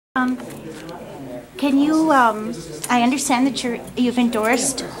Um, can you, I understand that you've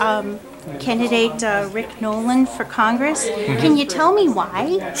endorsed candidate Rick Nolan for Congress. Can you tell me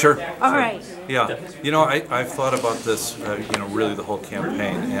why? Sure. All right. Yeah, I've thought about this, really the whole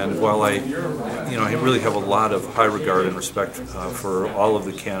campaign, and while I really have a lot of high regard and respect for all of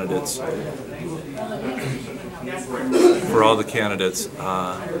the candidates,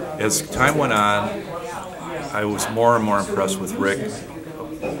 as time went on, I was more and more impressed with Rick,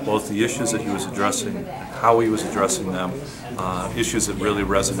 both the issues that he was addressing and how he was addressing them, issues that really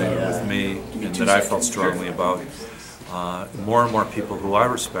resonated with me and that I felt strongly about. More and more people who I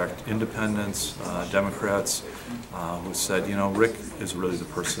respect, independents, Democrats, who said, Rick is really the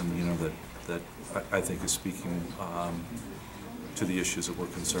person, that I think is speaking to the issues that we're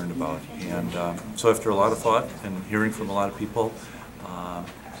concerned about. And so after a lot of thought and hearing from a lot of people,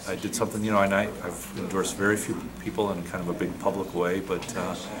 I did something, and I've endorsed very few people in kind of a big public way, but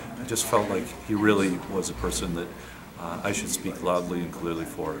I just felt like he really was a person that I should speak loudly and clearly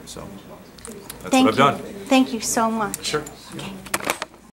for. So that's what I've done. Thank you so much. Sure. Okay.